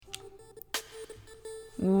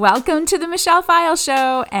Welcome to the Michelle Pfile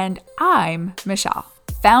Show, and I'm Michelle,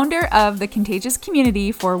 founder of the Contagious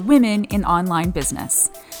Community for Women in Online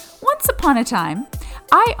Business. Once upon a time,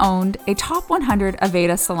 I owned a top 100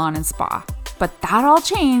 Aveda salon and spa, but that all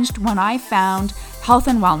changed when I found health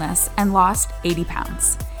and wellness and lost 80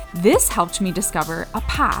 pounds. This helped me discover a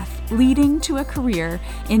path leading to a career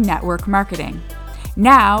in network marketing.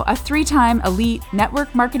 Now, a 3-time elite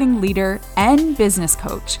network marketing leader and business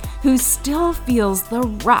coach who still feels the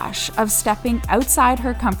rush of stepping outside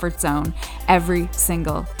her comfort zone every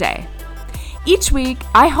single day. Each week,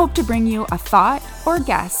 I hope to bring you a thought or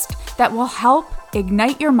guest that will help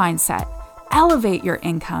ignite your mindset, elevate your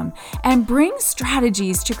income, and bring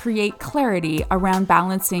strategies to create clarity around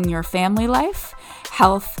balancing your family life,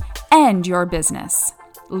 health, and your business.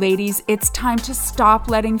 Ladies, it's time to stop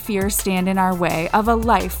letting fear stand in our way of a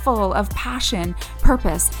life full of passion,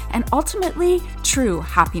 purpose, and ultimately true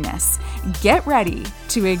happiness. Get ready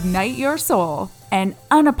to ignite your soul and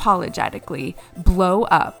unapologetically blow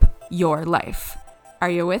up your life. Are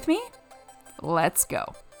you with me? Let's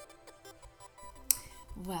go.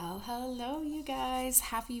 Well, hello, you guys.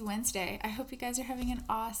 Happy Wednesday. I hope you guys are having an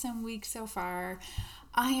awesome week so far.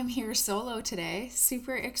 I am here solo today,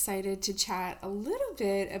 super excited to chat a little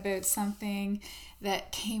bit about something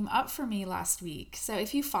that came up for me last week. So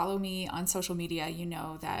if you follow me on social media, you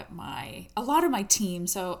know that a lot of my team,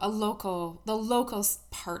 so the local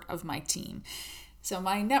part of my team. So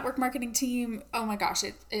my network marketing team, oh my gosh,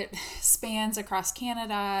 it spans across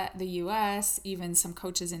Canada, the US, even some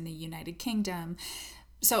coaches in the United Kingdom.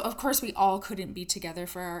 So, of course, we all couldn't be together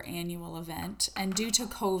for our annual event. And due to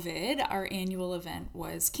COVID, our annual event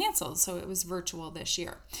was canceled. So it was virtual this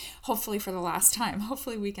year, hopefully for the last time.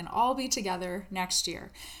 Hopefully we can all be together next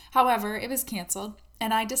year. However, it was canceled.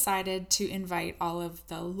 And I decided to invite all of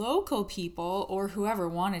the local people or whoever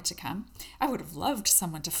wanted to come. I would have loved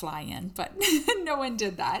someone to fly in, but no one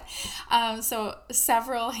did that. So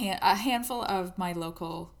a handful of my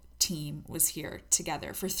local team was here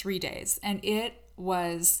together for 3 days. And it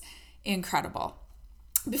was incredible.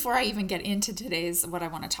 Before I even get into what I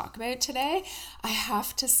want to talk about today, I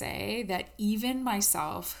have to say that even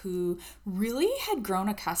myself, who really had grown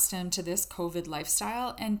accustomed to this COVID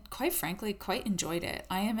lifestyle and quite frankly, quite enjoyed it.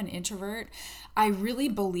 I am an introvert. I really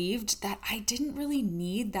believed that I didn't really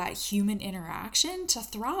need that human interaction to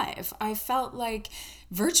thrive. I felt like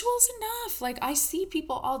virtual's enough. Like I see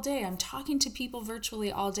people all day. I'm talking to people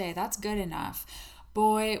virtually all day. That's good enough.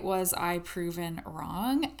 Boy, was I proven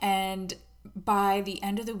wrong. And by the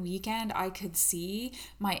end of the weekend, I could see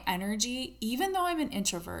my energy, even though I'm an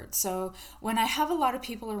introvert. So when I have a lot of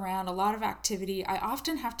people around, a lot of activity, I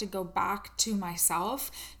often have to go back to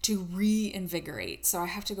myself to reinvigorate. So I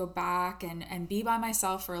have to go back and be by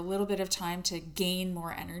myself for a little bit of time to gain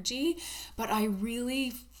more energy. But I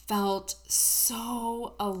really felt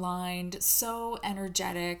so aligned, so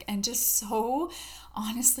energetic, and just so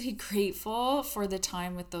honestly grateful for the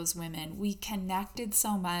time with those women. We connected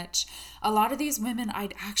so much. A lot of these women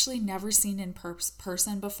I'd actually never seen in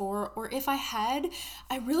person before, or if I had,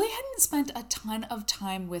 I really hadn't spent a ton of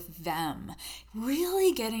time with them,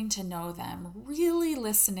 really getting to know them, really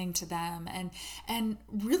listening to them, and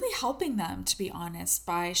really helping them, to be honest,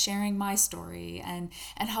 by sharing my story and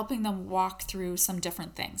helping them walk through some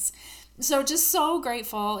different things. So just so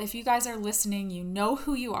grateful. If you guys are listening, you know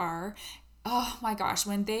who you are. Oh my gosh,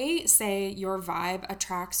 when they say your vibe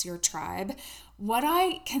attracts your tribe, what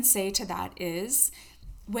I can say to that is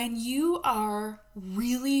when you are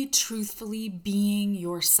really truthfully being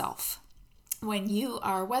yourself, when you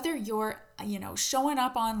are, whether you're, showing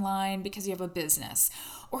up online because you have a business,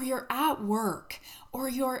 or you're at work, or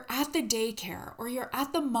you're at the daycare, or you're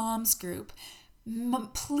at the moms group,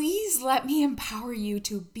 please let me empower you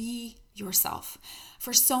to be yourself.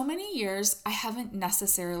 For so many years, I haven't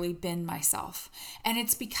necessarily been myself. And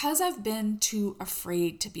it's because I've been too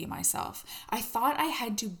afraid to be myself. I thought I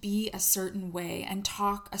had to be a certain way and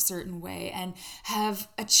talk a certain way and have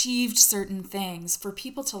achieved certain things for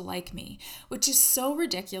people to like me, which is so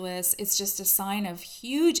ridiculous. It's just a sign of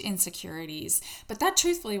huge insecurities. But that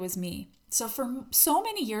truthfully was me. So for so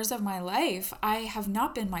many years of my life, I have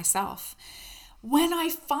not been myself. When I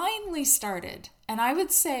finally started, and I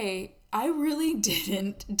would say I really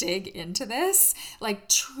didn't dig into this, like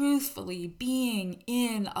truthfully being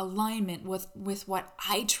in alignment with what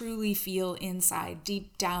I truly feel inside,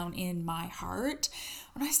 deep down in my heart.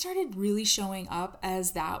 When I started really showing up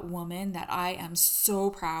as that woman that I am so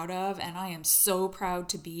proud of and I am so proud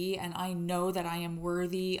to be, and I know that I am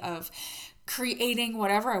worthy of creating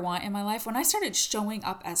whatever I want in my life, when I started showing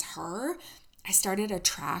up as her, I started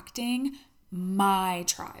attracting my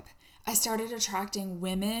tribe. I started attracting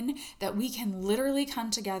women that we can literally come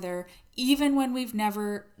together even when we've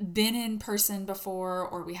never been in person before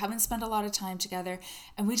or we haven't spent a lot of time together,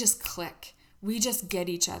 and we just click. We just get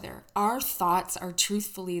each other. Our thoughts are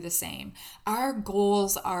truthfully the same. Our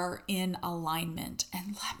goals are in alignment.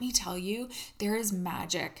 And let me tell you, there is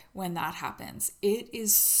magic when that happens. It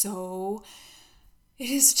is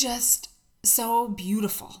just so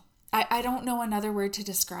beautiful. I don't know another word to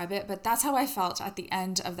describe it, but that's how I felt at the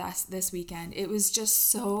end of this weekend. It was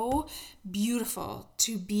just so beautiful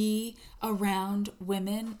to be around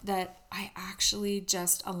women that I actually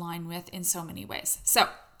just align with in so many ways. So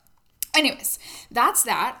anyways, that's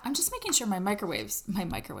that. I'm just making sure my microphone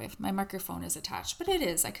is attached, but it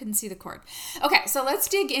is. I couldn't see the cord. Okay, so let's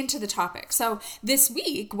dig into the topic. So this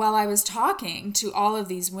week, while I was talking to all of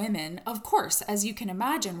these women, of course, as you can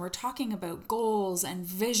imagine, we're talking about goals and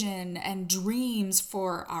vision and dreams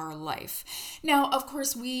for our life. Now, of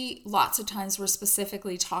course, lots of times we're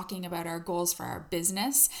specifically talking about our goals for our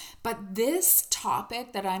business, but this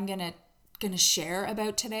topic that I'm gonna share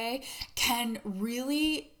about today can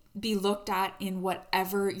really be looked at in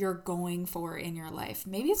whatever you're going for in your life.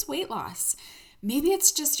 Maybe it's weight loss. Maybe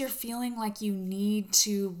it's just you're feeling like you need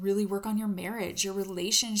to really work on your marriage, your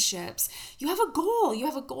relationships. You have a goal. You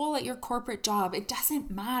have a goal at your corporate job. It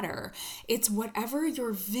doesn't matter. It's whatever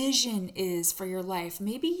your vision is for your life.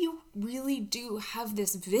 Maybe you really do have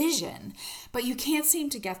this vision, but you can't seem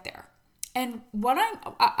to get there. And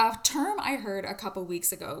a term I heard a couple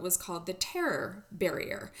weeks ago was called the terror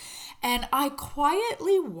barrier. And I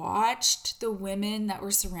quietly watched the women that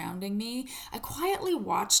were surrounding me. I quietly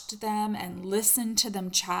watched them and listened to them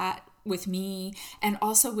chat with me and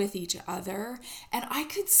also with each other. And I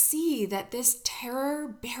could see that this terror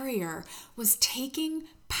barrier was taking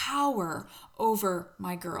power over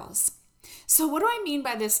my girls. So what do I mean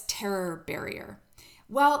by this terror barrier?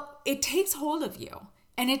 Well, it takes hold of you.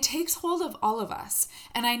 And it takes hold of all of us.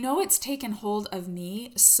 And I know it's taken hold of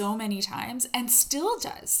me so many times and still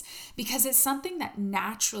does, because it's something that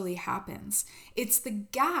naturally happens. It's the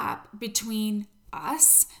gap between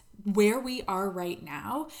us, where we are right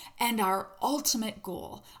now, and our ultimate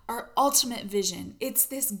goal, our ultimate vision. It's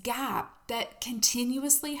this gap that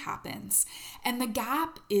continuously happens. And the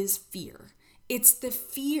gap is fear. It's the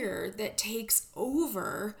fear that takes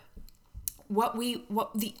over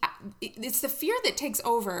it's the fear that takes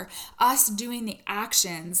over us doing the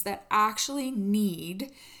actions that actually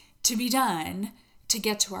need to be done to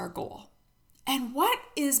get to our goal. And what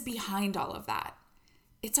is behind all of that?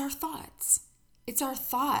 It's our thoughts. It's our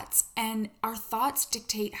thoughts, and our thoughts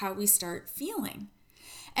dictate how we start feeling.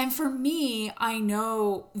 And for me, I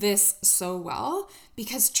know this so well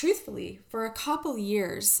because truthfully, for a couple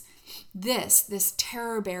years, this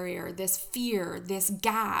terror barrier, this fear, this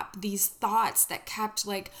gap, these thoughts that kept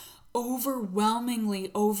overwhelmingly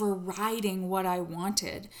overriding what I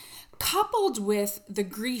wanted, coupled with the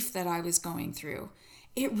grief that I was going through,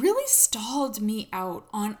 it really stalled me out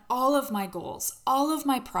on all of my goals, all of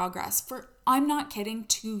my progress for, I'm not kidding,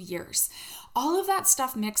 2 years. All of that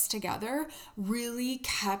stuff mixed together really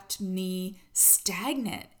kept me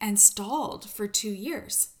stagnant and stalled for 2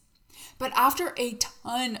 years. But after a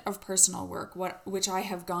ton of personal work, which I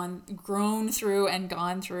have grown through and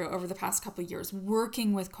gone through over the past couple of years,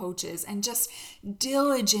 working with coaches and just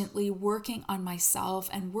diligently working on myself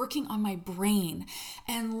and working on my brain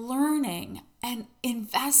and learning and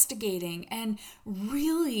investigating and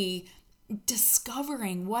really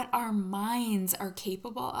discovering what our minds are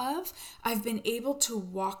capable of, I've been able to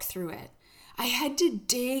walk through it. I had to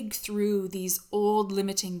dig through these old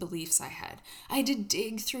limiting beliefs I had. I had to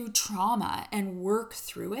dig through trauma and work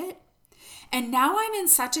through it. And now I'm in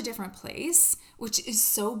such a different place, which is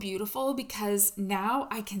so beautiful because now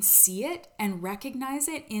I can see it and recognize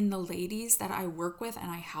it in the ladies that I work with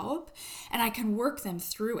and I help, and I can work them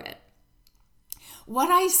through it.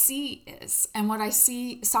 What I see is, and what I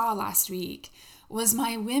saw last week, was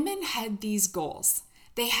my women had these goals.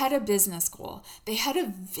 They had a business goal. They had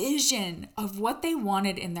a vision of what they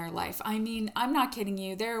wanted in their life. I mean, I'm not kidding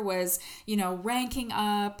you. There was, ranking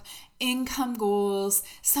up, income goals.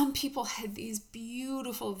 Some people had these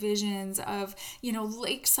beautiful visions of,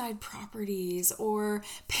 lakeside properties or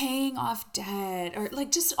paying off debt or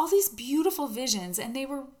just all these beautiful visions. And they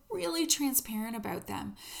were really transparent about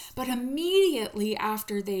them. But immediately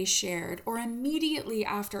after they shared, or immediately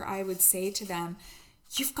after I would say to them,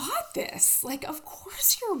 you've got this. Of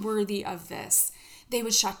course you're worthy of this. They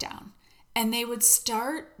would shut down and they would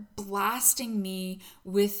start blasting me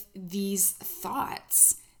with these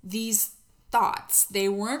thoughts, these thoughts. They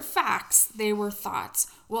weren't facts, they were thoughts.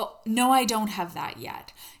 Well, no, I don't have that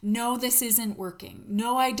yet. No, this isn't working.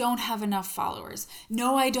 No, I don't have enough followers.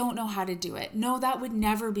 No, I don't know how to do it. No, that would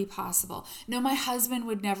never be possible. No, my husband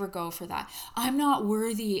would never go for that. I'm not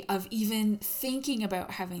worthy of even thinking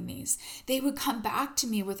about having these. They would come back to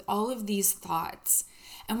me with all of these thoughts.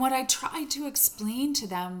 And what I tried to explain to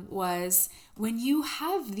them was when you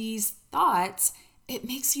have these thoughts, it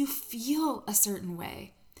makes you feel a certain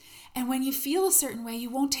way. And when you feel a certain way, you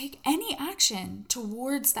won't take any action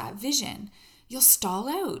towards that vision. You'll stall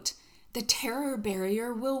out. The terror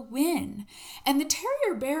barrier will win. And the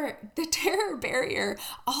terror barrier,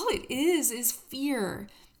 all it is fear.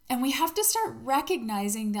 And we have to start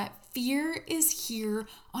recognizing that fear is here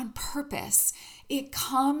on purpose. It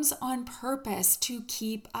comes on purpose to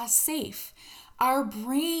keep us safe. Our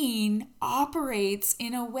brain operates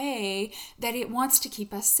in a way that it wants to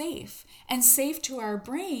keep us safe. And safe to our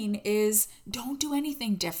brain is don't do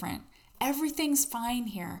anything different. Everything's fine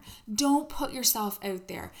here. Don't put yourself out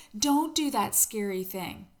there. Don't do that scary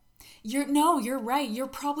thing. You're right. You're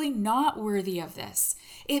probably not worthy of this.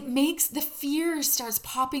 It makes the fear starts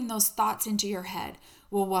popping those thoughts into your head.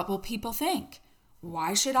 Well, what will people think?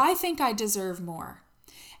 Why should I think I deserve more?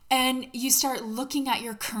 And you start looking at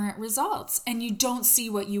your current results and you don't see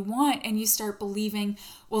what you want and you start believing,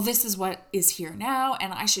 well, this is what is here now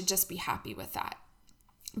and I should just be happy with that.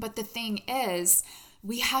 But the thing is,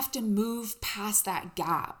 we have to move past that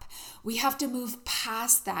gap. We have to move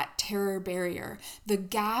past that terror barrier, the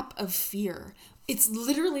gap of fear. It's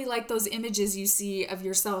literally like those images you see of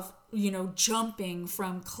yourself, jumping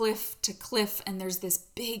from cliff to cliff, and there's this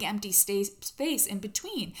big empty space in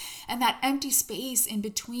between. And that empty space in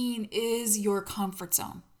between is your comfort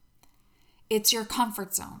zone. It's your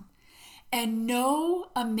comfort zone. And no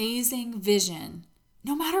amazing vision,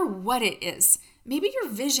 no matter what it is, maybe your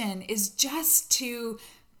vision is just to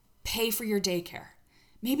pay for your daycare.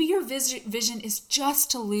 Maybe your vision is just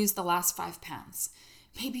to lose the last 5 pounds.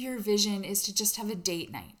 Maybe your vision is to just have a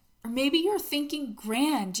date night. Or maybe you're thinking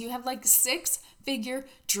grand. You have like 6-figure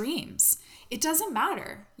dreams. It doesn't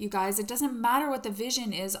matter, you guys. It doesn't matter what the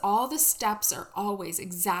vision is. All the steps are always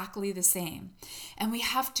exactly the same. And we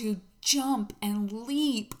have to jump and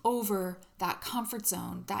leap over that comfort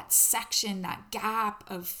zone, that section, that gap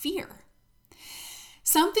of fear.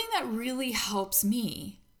 Something that really helps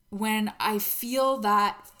me when I feel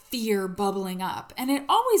that fear bubbling up, and it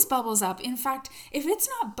always bubbles up. In fact, if it's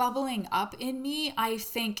not bubbling up in me, I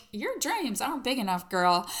think your dreams aren't big enough,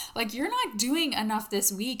 girl. Like, you're not doing enough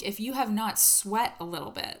this week if you have not sweat a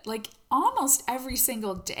little bit. Like, almost every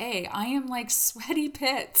single day, I am like sweaty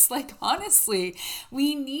pits. Like, honestly,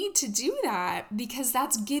 we need to do that because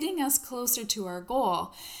that's getting us closer to our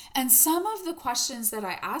goal. And some of the questions that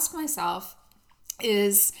I ask myself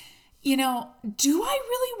is, do I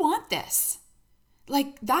really want this?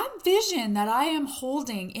 Like that vision that I am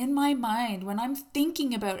holding in my mind when I'm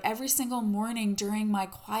thinking about every single morning during my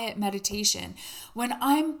quiet meditation, when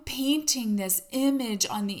I'm painting this image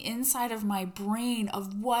on the inside of my brain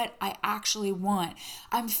of what I actually want,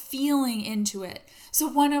 I'm feeling into it. So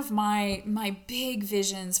one of my big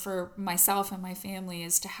visions for myself and my family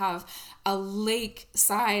is to have a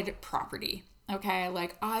lakeside property. Okay,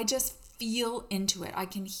 like I just feel into it. I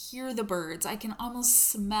can hear the birds. I can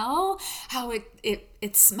almost smell how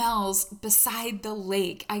it smells beside the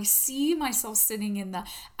lake. I see myself sitting in the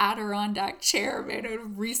Adirondack chair made out of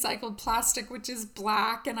recycled plastic, which is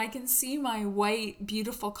black, and I can see my white,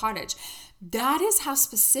 beautiful cottage. That is how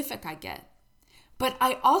specific I get. But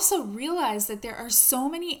I also realize that there are so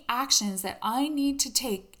many actions that I need to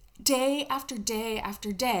take day after day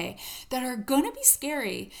after day that are going to be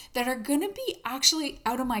scary, that are going to be actually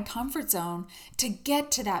out of my comfort zone to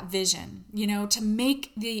get to that vision, to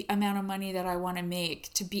make the amount of money that I want to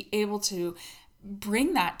make, to be able to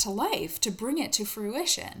bring that to life, to bring it to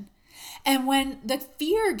fruition. And when the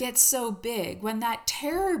fear gets so big, when that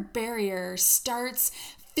terror barrier starts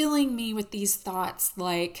filling me with these thoughts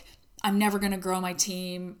like, I'm never going to grow my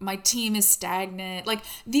team is stagnant. Like,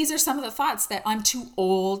 these are some of the thoughts that I'm too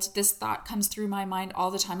old. This thought comes through my mind all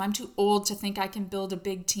the time. I'm too old to think I can build a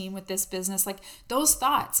big team with this business. Like, those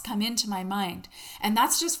thoughts come into my mind. And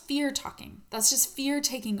that's just fear talking. That's just fear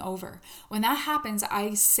taking over. When that happens,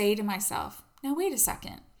 I say to myself, now wait a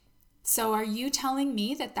second. So are you telling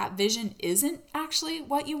me that vision isn't actually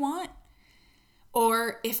what you want?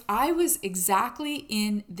 Or if I was exactly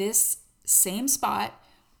in this same spot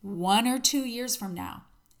 1 or 2 years from now,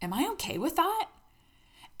 am I okay with that?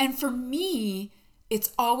 And for me,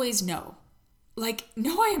 it's always no. Like,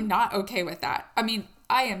 no, I am not okay with that. I mean,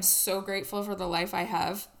 I am so grateful for the life I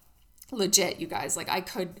have. Legit, you guys. Like, I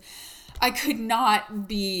I could not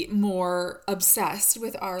be more obsessed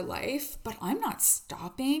with our life, but I'm not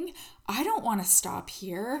stopping. I don't want to stop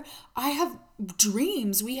here. I have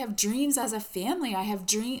dreams. We have dreams as a family. I have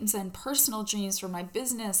dreams and personal dreams for my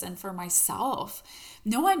business and for myself.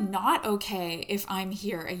 No, I'm not okay if I'm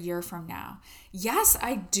here a year from now. Yes,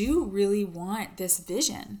 I do really want this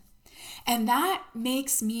vision. And that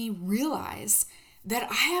makes me realize that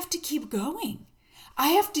I have to keep going. I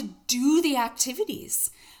have to do the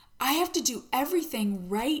activities. I have to do everything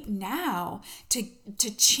right now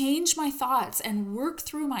to change my thoughts and work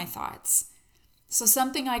through my thoughts. So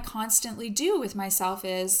something I constantly do with myself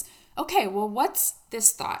is, okay, well, what's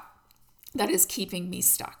this thought that is keeping me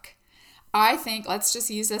stuck? I think, let's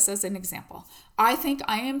just use this as an example. I think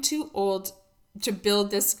I am too old to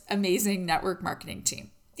build this amazing network marketing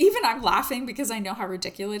team. Even I'm laughing because I know how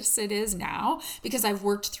ridiculous it is now because I've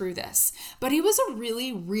worked through this. But it was a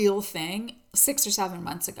really real thing 6 or 7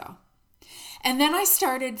 months ago. And then I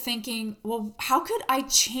started thinking, well, how could I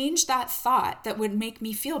change that thought that would make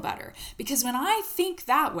me feel better? Because when I think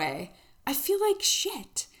that way, I feel like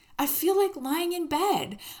shit. I feel like lying in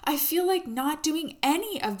bed. I feel like not doing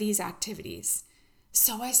any of these activities.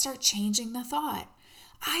 So I start changing the thought.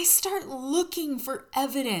 I start looking for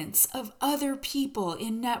evidence of other people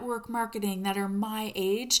in network marketing that are my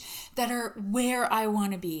age, that are where I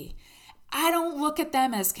want to be. I don't look at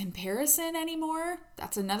them as comparison anymore.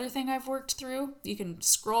 That's another thing I've worked through. You can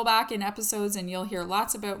scroll back in episodes and you'll hear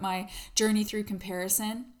lots about my journey through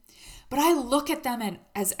comparison. But I look at them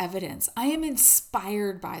as evidence. I am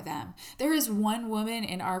inspired by them. There is one woman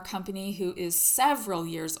in our company who is several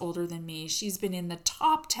years older than me. She's been in the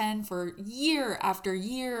top 10 for year after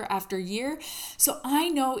year after year. So I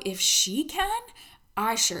know if she can,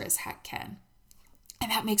 I sure as heck can.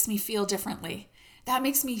 And that makes me feel differently. That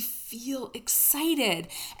makes me feel excited,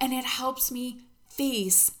 and it helps me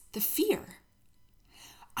face the fear.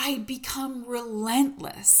 I become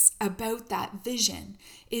relentless about that vision.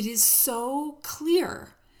 It is so clear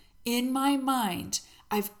in my mind.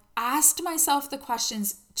 I've asked myself the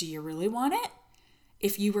questions, do you really want it?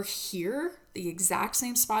 If you were here, the exact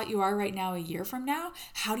same spot you are right now a year from now,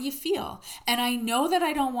 how do you feel? And I know that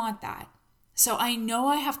I don't want that. So I know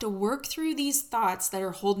I have to work through these thoughts that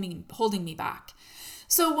are holding me back.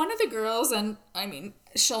 So one of the girls, and I mean,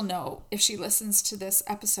 she'll know if she listens to this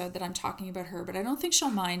episode that I'm talking about her, but I don't think she'll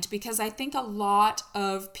mind because I think a lot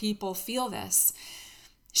of people feel this.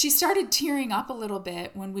 She started tearing up a little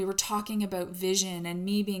bit when we were talking about vision and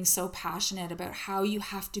me being so passionate about how you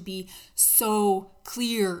have to be so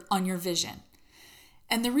clear on your vision.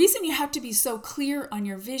 And the reason you have to be so clear on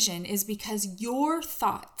your vision is because your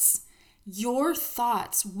thoughts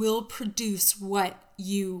will produce what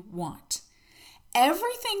you want.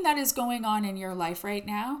 Everything that is going on in your life right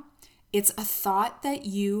now, it's a thought that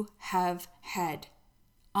you have had.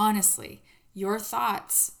 Honestly, your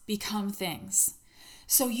thoughts become things.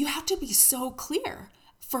 So you have to be so clear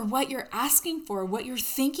for what you're asking for, what you're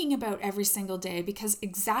thinking about every single day, because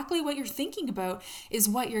exactly what you're thinking about is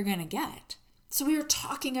what you're going to get. So we were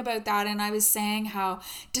talking about that, and I was saying how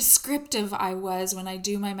descriptive I was when I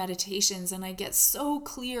do my meditations, and I get so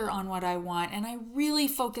clear on what I want, and I really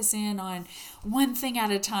focus in on one thing at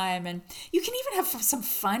a time. And you can even have some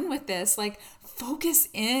fun with this, like focus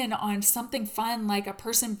in on something fun, like a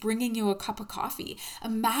person bringing you a cup of coffee.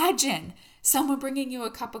 Imagine someone bringing you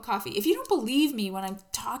a cup of coffee. If you don't believe me when I'm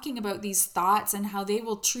talking about these thoughts and how they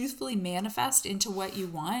will truthfully manifest into what you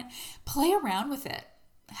want, play around with it.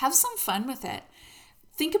 Have some fun with it.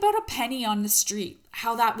 Think about a penny on the street,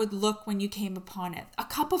 how that would look when you came upon it. A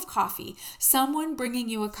cup of coffee, someone bringing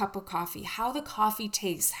you a cup of coffee, how the coffee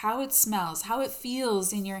tastes, how it smells, how it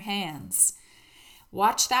feels in your hands.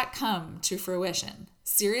 Watch that come to fruition.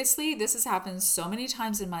 Seriously, this has happened so many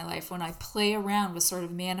times in my life when I play around with sort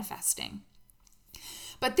of manifesting.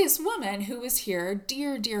 But this woman who was here,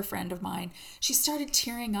 dear friend of mine, she started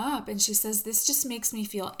tearing up and she says, this just makes me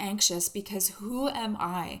feel anxious because who am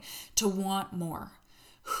I to want more?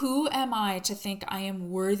 Who am I to think I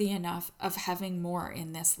am worthy enough of having more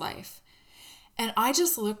in this life? And I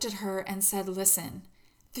just looked at her and said, listen,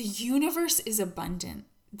 the universe is abundant.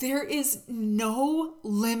 There is no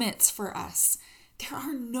limits for us. There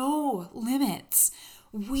are no limits.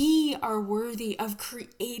 We are worthy of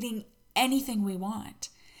creating anything we want.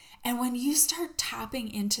 And when you start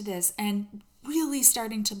tapping into this and really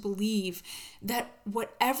starting to believe that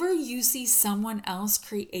whatever you see someone else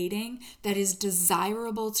creating that is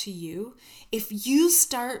desirable to you, if you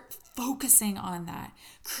start focusing on that,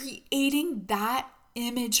 creating that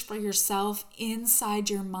image for yourself inside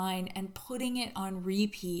your mind and putting it on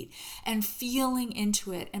repeat and feeling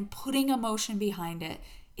into it and putting emotion behind it,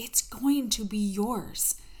 It's going to be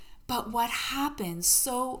yours. But what happens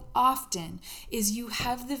so often is you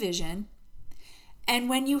have the vision, and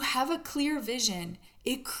when you have a clear vision,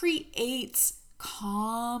 it creates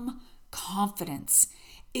calm confidence.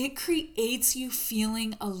 It creates you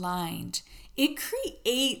feeling aligned. It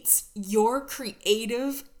creates your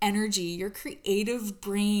creative energy, your creative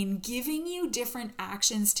brain, giving you different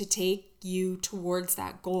actions to take you towards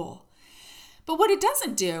that goal. But what it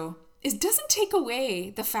doesn't do is doesn't take away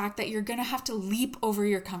the fact that you're going to have to leap over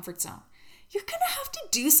your comfort zone. You're going to have to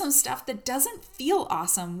do some stuff that doesn't feel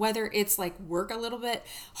awesome, whether it's like work a little bit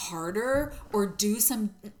harder or do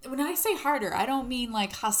some, when I say harder, I don't mean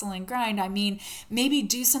like hustle and grind. I mean, maybe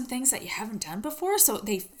do some things that you haven't done before so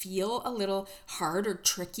they feel a little hard or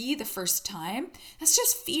tricky the first time. That's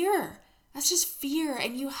just fear. That's just fear.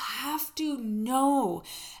 And you have to know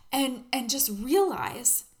and just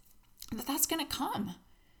realize that that's going to come.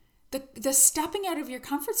 The stepping out of your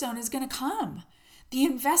comfort zone is going to come. The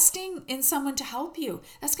investing in someone to help you,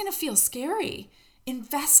 that's going to feel scary.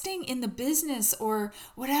 Investing in the business or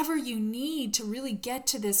whatever you need to really get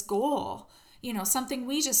to this goal. Something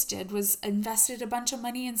we just did was invested a bunch of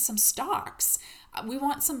money in some stocks. We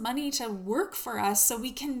want some money to work for us so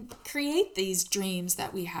we can create these dreams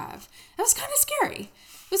that we have. That was kind of scary.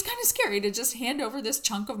 It was kind of scary to just hand over this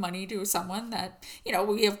chunk of money to someone that,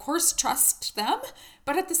 we of course trust them,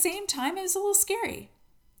 but at the same time, it was a little scary.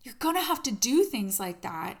 You're going to have to do things like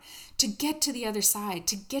that to get to the other side,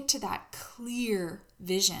 to get to that clear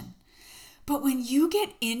vision. But when you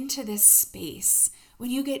get into this space, when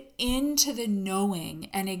you get into the knowing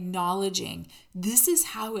and acknowledging, this is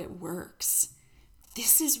how it works.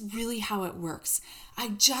 This is really how it works. I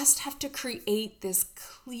just have to create this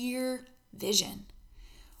clear vision.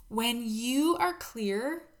 When you are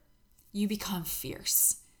clear, you become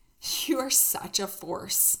fierce. You are such a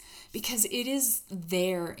force because it is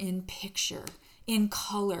there in picture, in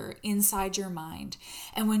color, inside your mind.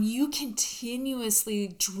 And when you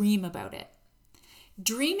continuously dream about it,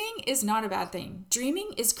 dreaming is not a bad thing.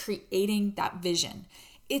 Dreaming is creating that vision.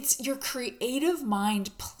 It's your creative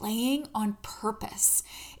mind playing on purpose.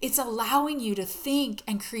 It's allowing you to think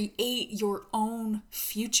and create your own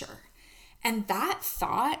future. And that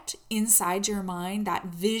thought inside your mind, that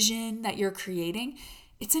vision that you're creating,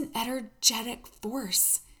 it's an energetic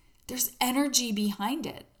force. There's energy behind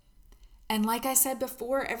it. And like I said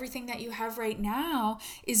before, everything that you have right now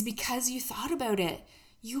is because you thought about it.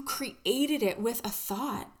 You created it with a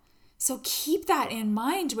thought. So keep that in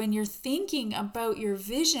mind when you're thinking about your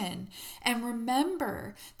vision. And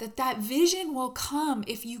remember that that vision will come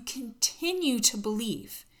if you continue to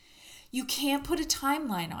believe. You can't put a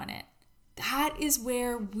timeline on it. That is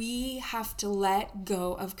where we have to let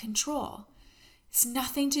go of control. It's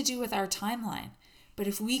nothing to do with our timeline. But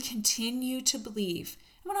if we continue to believe,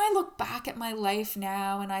 when I look back at my life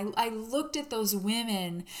now and I looked at those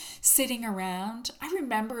women sitting around, I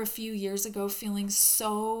remember a few years ago feeling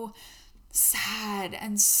so sad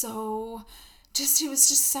and so it was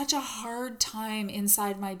just such a hard time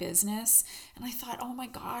inside my business. And I thought, oh my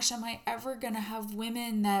gosh, am I ever going to have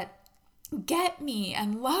women that get me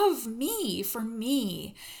and love me for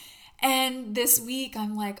me? And this week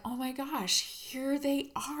I'm like, oh my gosh, here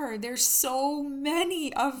they are. There's so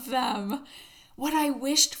many of them. What I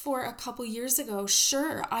wished for a couple years ago,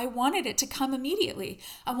 sure, I wanted it to come immediately.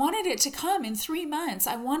 I wanted it to come in 3 months.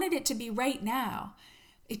 I wanted it to be right now.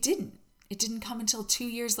 It didn't. It didn't come until 2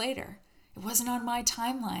 years later. It wasn't on my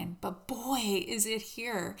timeline, but boy, is it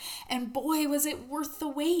here. And boy, was it worth the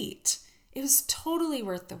wait. It was totally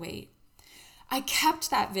worth the wait. I kept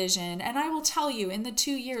that vision, and I will tell you, in the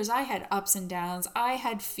 2 years, I had ups and downs. I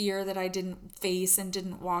had fear that I didn't face and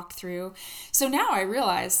didn't walk through. So now I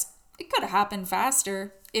realize it could have happened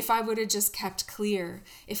faster if I would have just kept clear,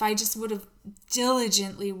 if I just would have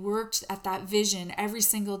diligently worked at that vision every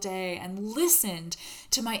single day and listened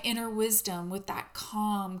to my inner wisdom with that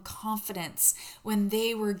calm confidence when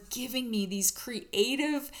they were giving me these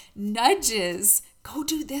creative nudges. Go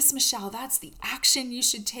do this, Michelle. That's the action you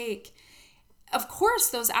should take. Of course,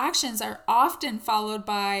 those actions are often followed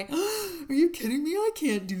by, are you kidding me? I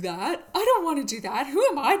can't do that. I don't want to do that. Who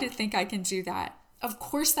am I to think I can do that? Of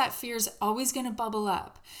course, that fear is always going to bubble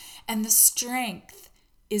up. And the strength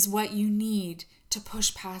is what you need to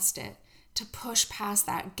push past it, to push past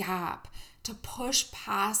that gap, to push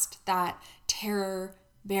past that terror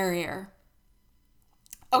barrier.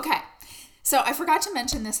 Okay, so I forgot to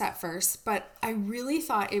mention this at first, but I really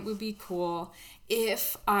thought it would be cool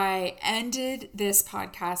if I ended this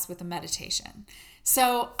podcast with a meditation.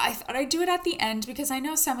 So I thought I'd do it at the end because I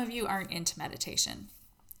know some of you aren't into meditation.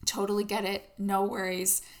 Totally get it. No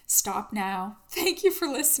worries. Stop now. Thank you for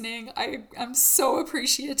listening. I'm so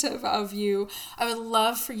appreciative of you. I would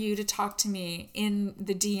love for you to talk to me in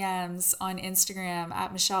the DMs on Instagram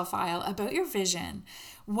at Michelle Pfile about your vision.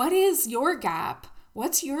 What is your gap?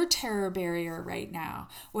 What's your terror barrier right now?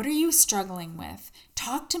 What are you struggling with?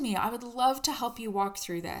 Talk to me. I would love to help you walk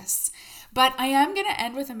through this. But I am going to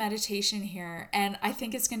end with a meditation here, and I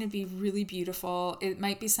think it's going to be really beautiful. It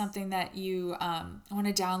might be something that you want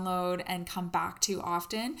to download and come back to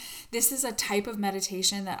often. This is a type of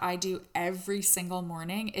meditation that I do every single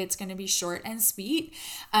morning. It's going to be short and sweet,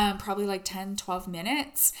 probably like 10, 12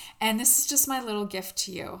 minutes. And this is just my little gift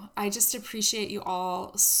to you. I just appreciate you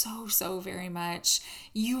all so, so very much.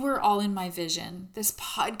 You were all in my vision. This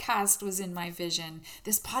podcast was in my vision.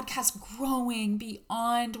 This podcast growing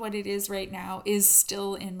beyond what it is right now is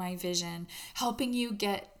still in my vision. Helping you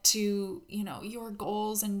get to, your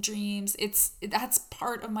goals and dreams. That's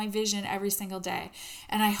part of my vision every single day.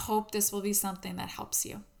 And I hope this will be something that helps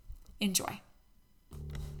you. Enjoy.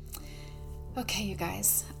 Okay, you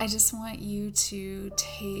guys, I just want you to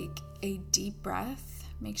take a deep breath.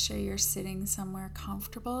 Make sure you're sitting somewhere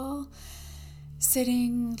comfortable.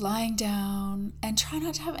 Sitting, lying down, and try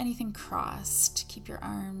not to have anything crossed. Keep your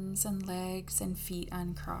arms and legs and feet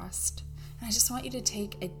uncrossed. And I just want you to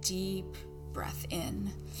take a deep breath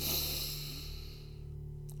in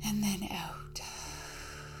and then out.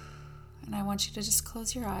 And I want you to just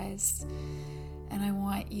close your eyes, and I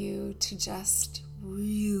want you to just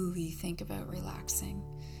really think about relaxing.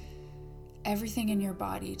 Everything in your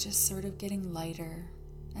body just sort of getting lighter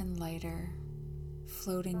and lighter,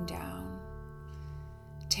 floating down.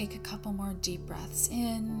 Take a couple more deep breaths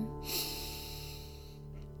in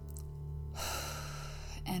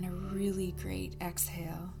and a really great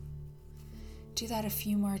exhale. Do that a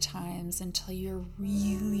few more times until you're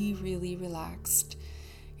really, really relaxed.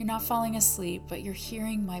 You're not falling asleep, but you're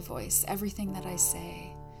hearing my voice, everything that I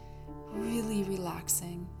say. Really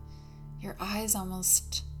relaxing. Your eyelids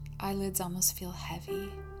almost feel heavy.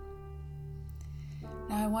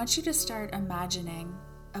 Now I want you to start imagining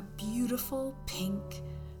a beautiful pink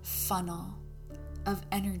funnel of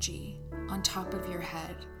energy on top of your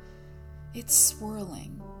head. It's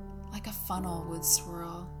swirling like a funnel would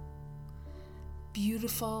swirl.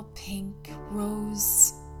 Beautiful pink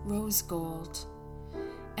rose gold.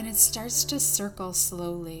 And it starts to circle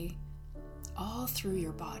slowly all through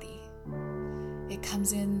your body. It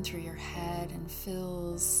comes in through your head and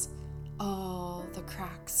fills all the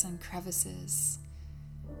cracks and crevices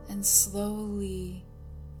and slowly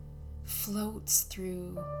floats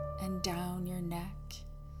through and down your neck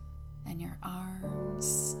and your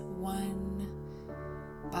arms, one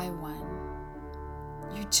by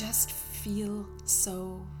one. You just feel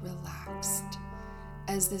so relaxed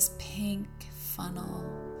as this pink funnel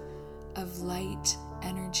of light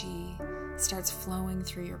energy starts flowing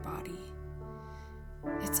through your body.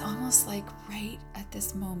 It's almost like right at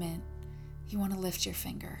this moment, you want to lift your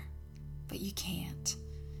finger, but you can't.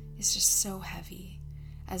 It's just so heavy.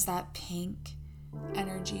 As that pink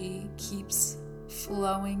energy keeps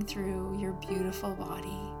flowing through your beautiful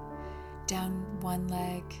body, down one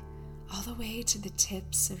leg, all the way to the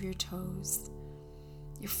tips of your toes.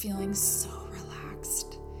 You're feeling so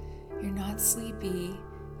relaxed. You're not sleepy.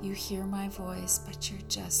 You hear my voice, but you're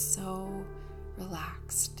just so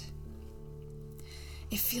relaxed.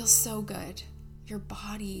 It feels so good. Your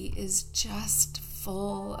body is just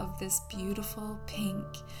full of this beautiful pink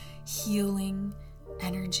healing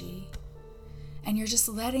energy, and you're just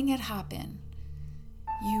letting it happen.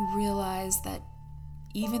 You realize that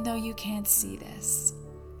even though you can't see this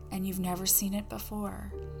and you've never seen it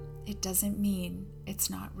before, it doesn't mean it's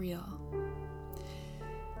not real.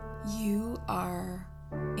 You are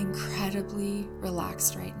incredibly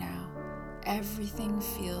relaxed right now. Everything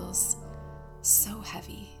feels so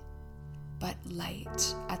heavy but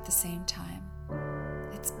light at the same time.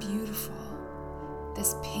 It's beautiful.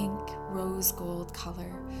 This pink rose gold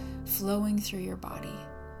color flowing through your body.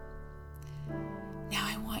 Now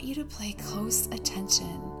I want you to pay close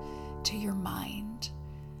attention to your mind.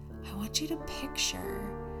 I want you to picture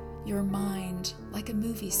your mind like a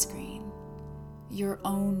movie screen, your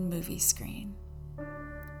own movie screen.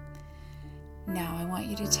 Now I want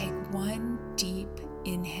you to take one deep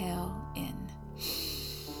inhale in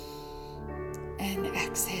and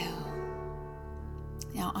exhale.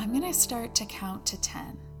 Now I'm going to start to count to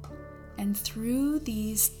 10. And through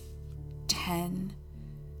these 10,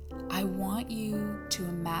 I want you to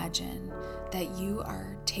imagine that you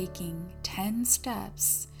are taking 10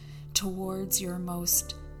 steps towards your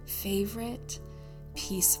most favorite,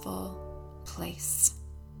 peaceful place.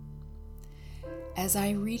 As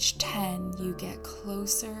I reach 10, you get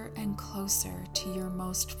closer and closer to your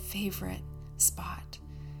most favorite spot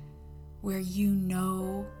where you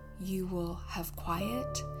know you will have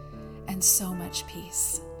quiet and so much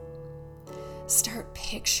peace. Start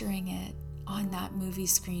picturing it on that movie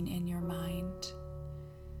screen in your mind.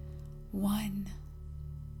 1,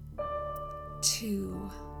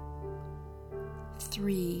 2,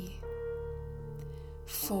 3,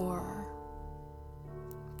 4,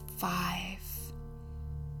 5.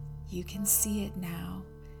 You can see it now.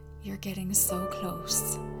 You're getting so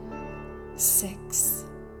close. 6,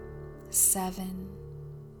 7,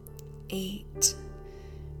 8.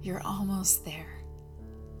 You're almost there.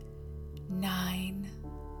 9.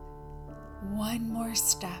 One more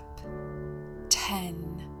step.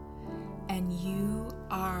 10. And you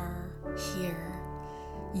are here.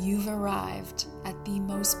 You've arrived at the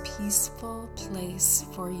most peaceful place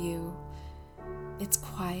for you. It's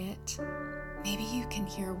quiet. Maybe you can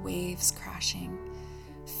hear waves crashing.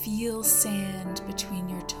 Feel sand between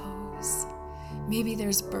your toes. Maybe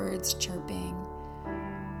there's birds chirping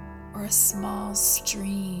or a small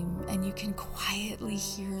stream, and you can quietly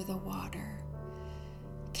hear the water.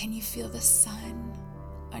 Can you feel the sun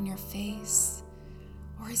on your face?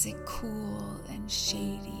 Or is it cool and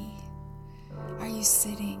shady? Are you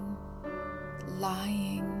sitting,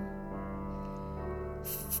 lying?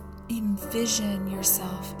 Envision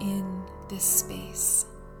yourself in this space.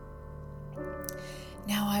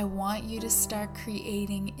 Now I want you to start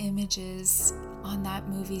creating images on that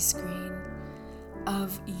movie screen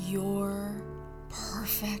of your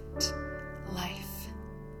perfect life.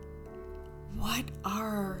 What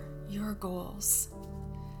are your goals?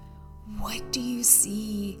 What do you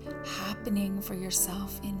see happening for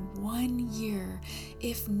yourself in 1 year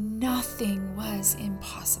if nothing was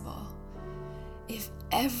impossible? If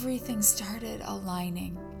everything started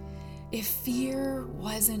aligning? If fear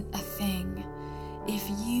wasn't a thing? If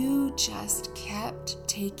you just kept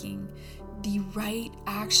taking the right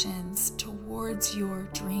actions towards your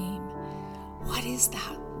dream? What is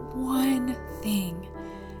that one thing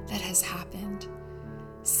that has happened?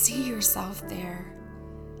 See yourself there.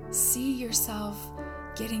 See yourself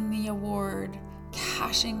getting the award,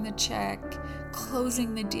 cashing the check,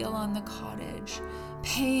 closing the deal on the cottage,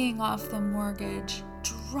 paying off the mortgage,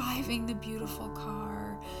 driving the beautiful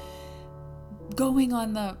car, going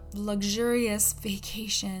on the luxurious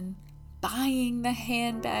vacation, buying the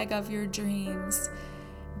handbag of your dreams,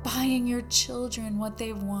 buying your children what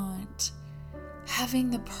they want, having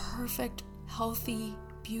the perfect, healthy,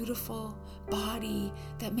 beautiful body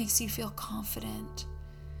that makes you feel confident.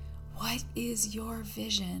 What is your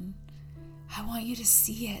vision? I want you to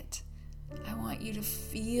see it. I want you to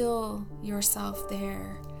feel yourself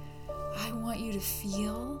there. I want you to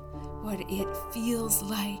feel what it feels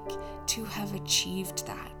like to have achieved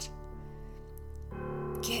that.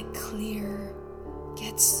 Get clear.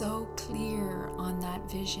 Get so clear on that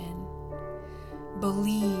vision.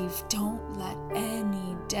 Believe. Don't let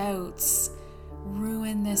any doubts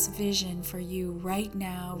ruin this vision for you right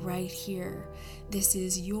now, right here. This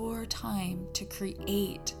is your time to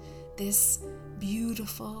create this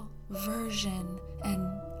beautiful version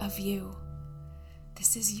of you.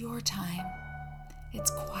 This is your time. It's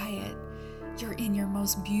quiet. You're in your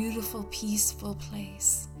most beautiful, peaceful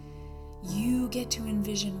place. You get to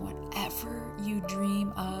envision whatever you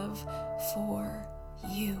dream of for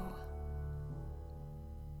you.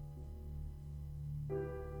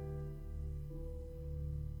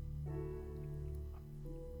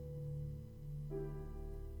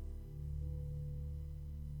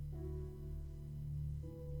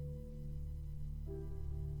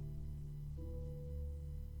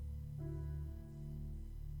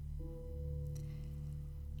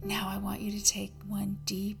 Now I want you to take one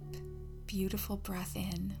deep, beautiful breath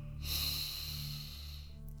in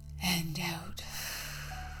and out.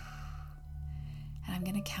 And I'm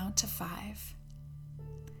going to count to 5.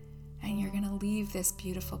 And you're going to leave this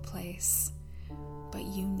beautiful place. But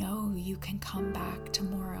you know you can come back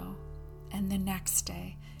tomorrow and the next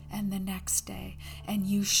day and the next day. And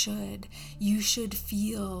you should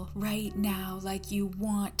feel right now like you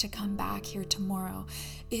want to come back here tomorrow.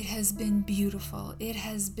 It has been beautiful. It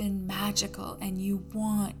has been magical, and you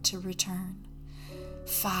want to return.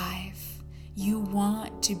 5, you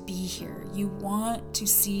want to be here. You want to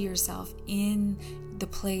see yourself in the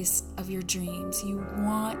place of your dreams. You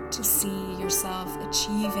want to see yourself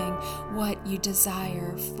achieving what you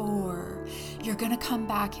desire for. You're going to come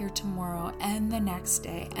back here tomorrow and the next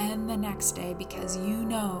day and the next day, because you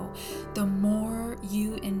know the more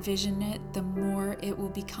you envision it, the more it will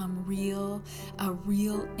become real, a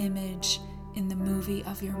real image in the movie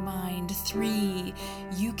of your mind. 3,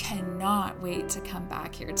 you cannot wait to come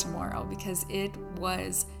back here tomorrow because it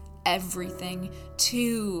was everything.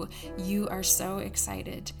 2, you are so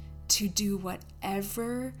excited to do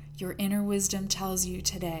whatever your inner wisdom tells you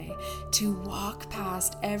today, to walk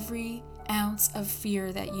past every ounce of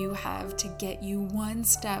fear that you have to get you one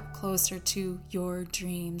step closer to your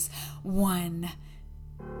dreams. 1,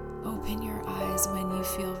 open your eyes when you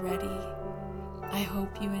feel ready. I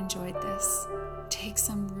hope you enjoyed this. Take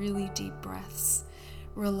some really deep breaths,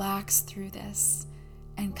 relax through this,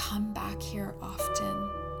 and come back here often.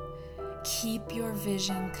 Keep your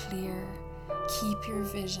vision clear. Keep your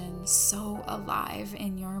vision so alive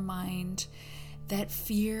in your mind that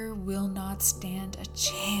fear will not stand a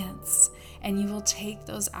chance, and you will take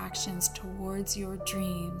those actions towards your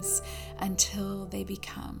dreams until they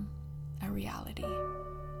become a reality.